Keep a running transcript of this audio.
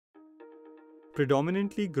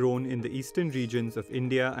Predominantly grown in the eastern regions of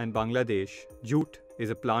India and Bangladesh, jute is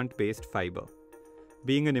a plant-based fiber.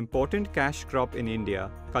 Being an important cash crop in India,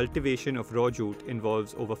 cultivation of raw jute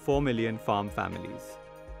involves over 4 million farm families.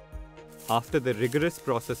 After the rigorous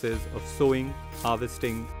processes of sowing,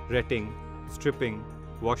 harvesting, retting, stripping,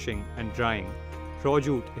 washing and drying, raw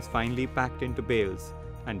jute is finally packed into bales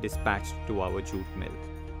and dispatched to our jute mill.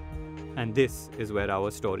 And this is where our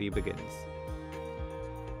story begins.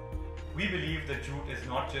 We believe that jute is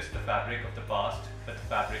not just the fabric of the past, but the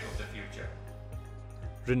fabric of the future.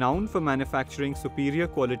 Renowned for manufacturing superior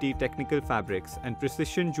quality technical fabrics and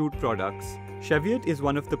precision jute products, Cheviot is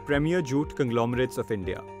one of the premier jute conglomerates of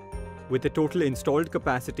India. With a total installed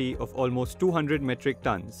capacity of almost 200 metric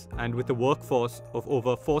tons and with a workforce of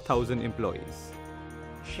over 4,000 employees.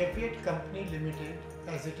 Cheviot Company Limited,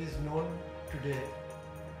 as it is known today,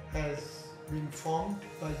 has been formed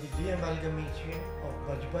by the de-amalgamation of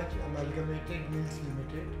Bajbaj Amalgamated Mills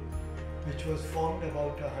Limited, which was formed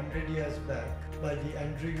about 100 years back by the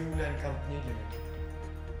Indranil and Company Limited.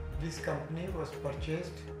 This company was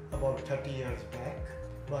purchased about 30 years back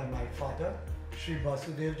by my father, Shri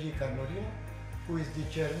Basudevji Kanoria, who is the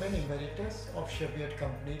Chairman Emeritus of Cheviot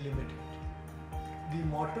Company Limited. The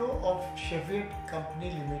motto of Cheviot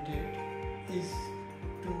Company Limited is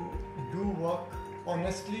to do work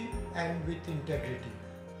honestly and with integrity.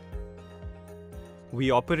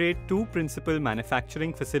 We operate two principal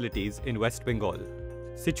manufacturing facilities in West Bengal.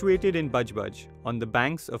 Situated in Bajbaj, on the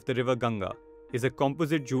banks of the river Ganga, is a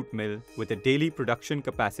composite jute mill with a daily production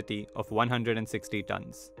capacity of 160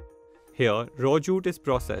 tons. Here, raw jute is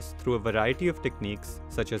processed through a variety of techniques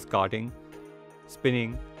such as carding,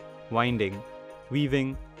 spinning, winding,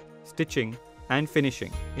 weaving, stitching, and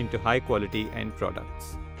finishing into high-quality end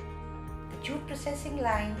products. The jute processing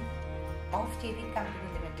line of Cheviot Company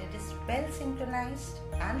Limited is well synchronized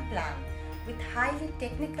and planned with highly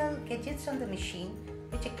technical gadgets on the machine,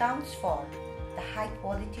 which accounts for the high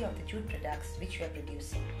quality of the jute products which we are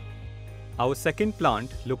producing. Our second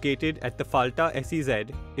plant, located at the Falta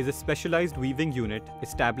SEZ, is a specialized weaving unit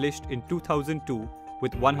established in 2002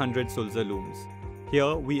 with 100 Sulzer looms.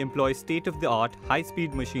 Here, we employ state-of-the-art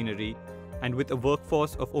high-speed machinery and with a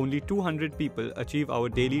workforce of only 200 people achieve our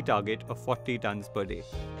daily target of 40 tons per day.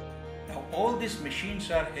 Now, all these machines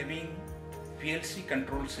are having PLC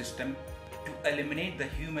control system to eliminate the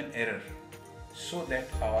human error so that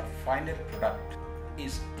our final product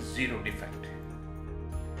is zero defect.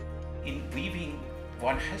 In weaving,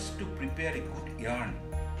 one has to prepare a good yarn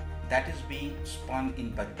that is being spun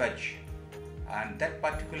in Bajbaj, and that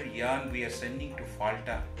particular yarn we are sending to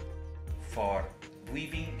Falta for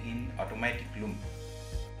weaving in automatic loom.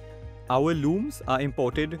 Our looms are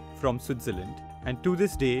imported from Switzerland, and to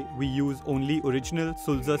this day we use only original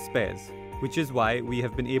Sulzer spares, which is why we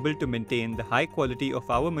have been able to maintain the high quality of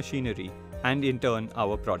our machinery and in turn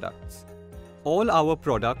our products. All our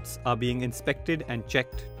products are being inspected and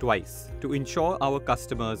checked twice to ensure our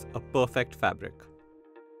customers a perfect fabric.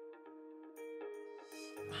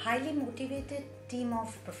 A highly motivated team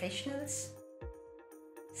of professionals,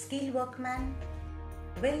 skilled workmen,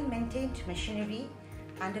 well-maintained machinery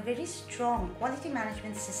and a very strong quality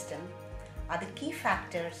management system are the key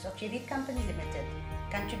factors of Cheviot Company Limited,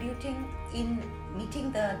 contributing in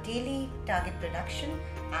meeting the daily target production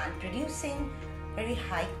and producing very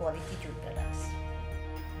high quality jute products.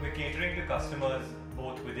 We're catering to customers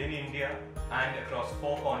both within India and across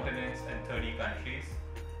 4 continents and 30 countries.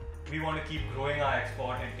 We want to keep growing our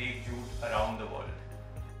export and take jute around the world.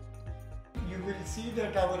 You will see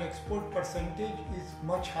that our export percentage is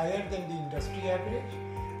much higher than the industry average.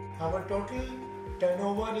 Our total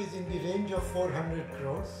turnover is in the range of 400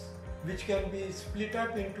 crores, which can be split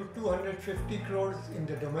up into 250 crores in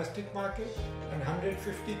the domestic market and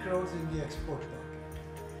 150 crores in the export market.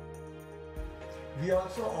 We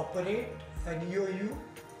also operate an EOU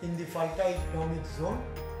in the Falta Economic Zone,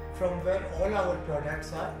 from where all our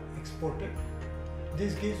products are exported.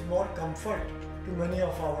 This gives more comfort to many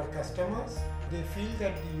of our customers. They feel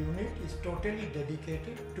that the unit is totally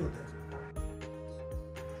dedicated to them.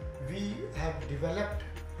 We have developed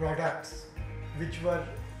products which were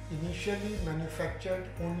initially manufactured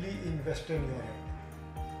only in Western Europe.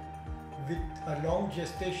 With a long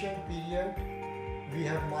gestation period, we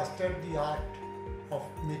have mastered the art of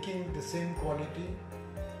making the same quality.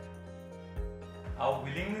 Our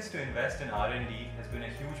willingness to invest in R&D has been a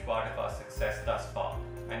huge part of our success thus far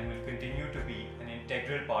and will continue to be an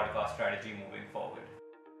integral part of our strategy moving forward.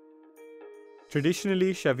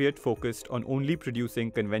 Traditionally, Cheviot focused on only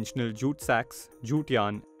producing conventional jute sacks, jute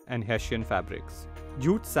yarn and Hessian fabrics.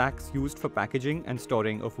 Jute sacks used for packaging and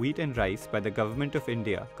storing of wheat and rice by the Government of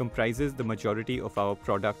India comprises the majority of our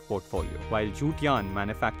product portfolio, while jute yarn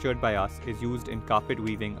manufactured by us is used in carpet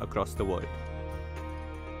weaving across the world.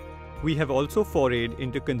 We have also forayed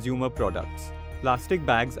into consumer products. Plastic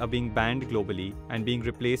bags are being banned globally and being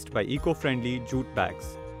replaced by eco-friendly jute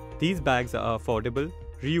bags. These bags are affordable,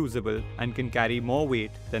 reusable, and can carry more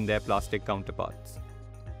weight than their plastic counterparts.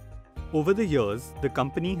 Over the years, the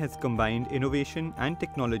company has combined innovation and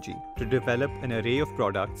technology to develop an array of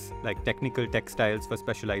products like technical textiles for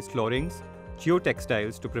specialized floorings,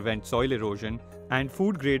 geotextiles to prevent soil erosion, and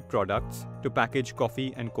food-grade products to package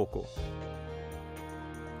coffee and cocoa.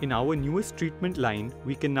 In our newest treatment line,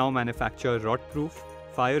 we can now manufacture rot-proof,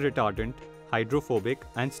 fire-retardant, hydrophobic,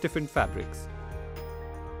 and stiffened fabrics.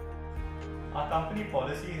 Our company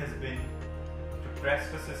policy has been to press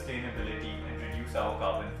for sustainability and reduce our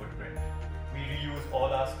carbon footprint. We reuse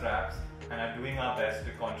all our scraps and are doing our best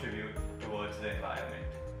to contribute towards the environment.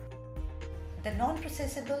 The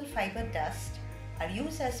non-processable fiber dust are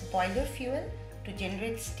used as boiler fuel to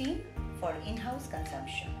generate steam for in-house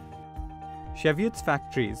consumption. Cheviot's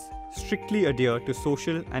factories strictly adhere to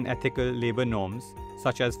social and ethical labour norms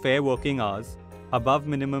such as fair working hours, above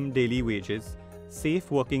minimum daily wages,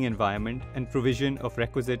 safe working environment, and provision of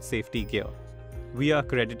requisite safety gear. We are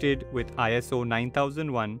accredited with ISO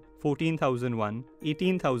 9001, 14001,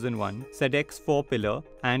 18001, SEDEX 4-pillar,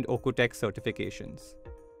 and OCOTEX certifications.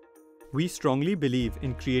 We strongly believe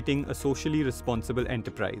in creating a socially responsible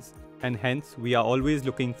enterprise, and hence we are always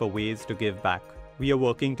looking for ways to give back. We are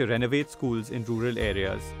working to renovate schools in rural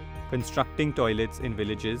areas, constructing toilets in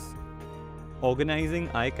villages, organizing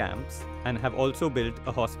eye camps, and have also built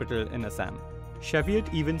a hospital in Assam.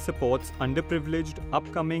 Cheviot even supports underprivileged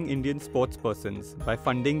upcoming Indian sportspersons by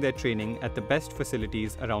funding their training at the best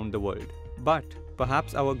facilities around the world. But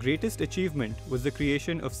perhaps our greatest achievement was the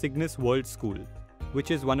creation of Cygnus World School, which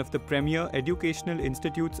is one of the premier educational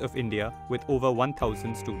institutes of India with over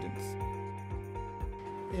 1,000 students.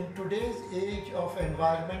 In today's age of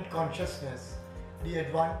environment consciousness, the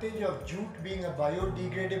advantage of jute being a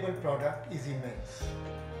biodegradable product is immense.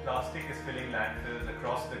 Plastic is filling landfills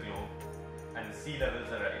across the globe, and the sea levels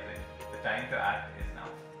are rising. The time to act is now.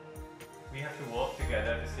 We have to work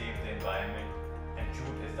together to save the environment, and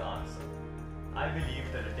jute is the answer. I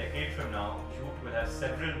believe that a decade from now, jute will have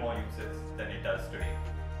several more uses than it does today.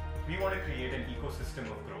 We want to create an ecosystem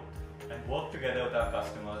of growth and work together with our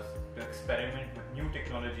customers to experiment with new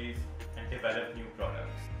technologies and develop new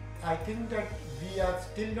products. I think that we have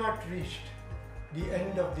still not reached the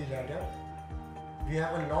end of the ladder. We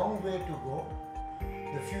have a long way to go.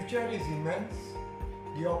 The future is immense,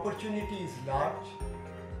 the opportunity is large,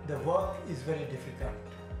 the work is very difficult.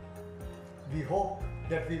 We hope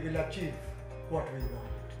that we will achieve what we want.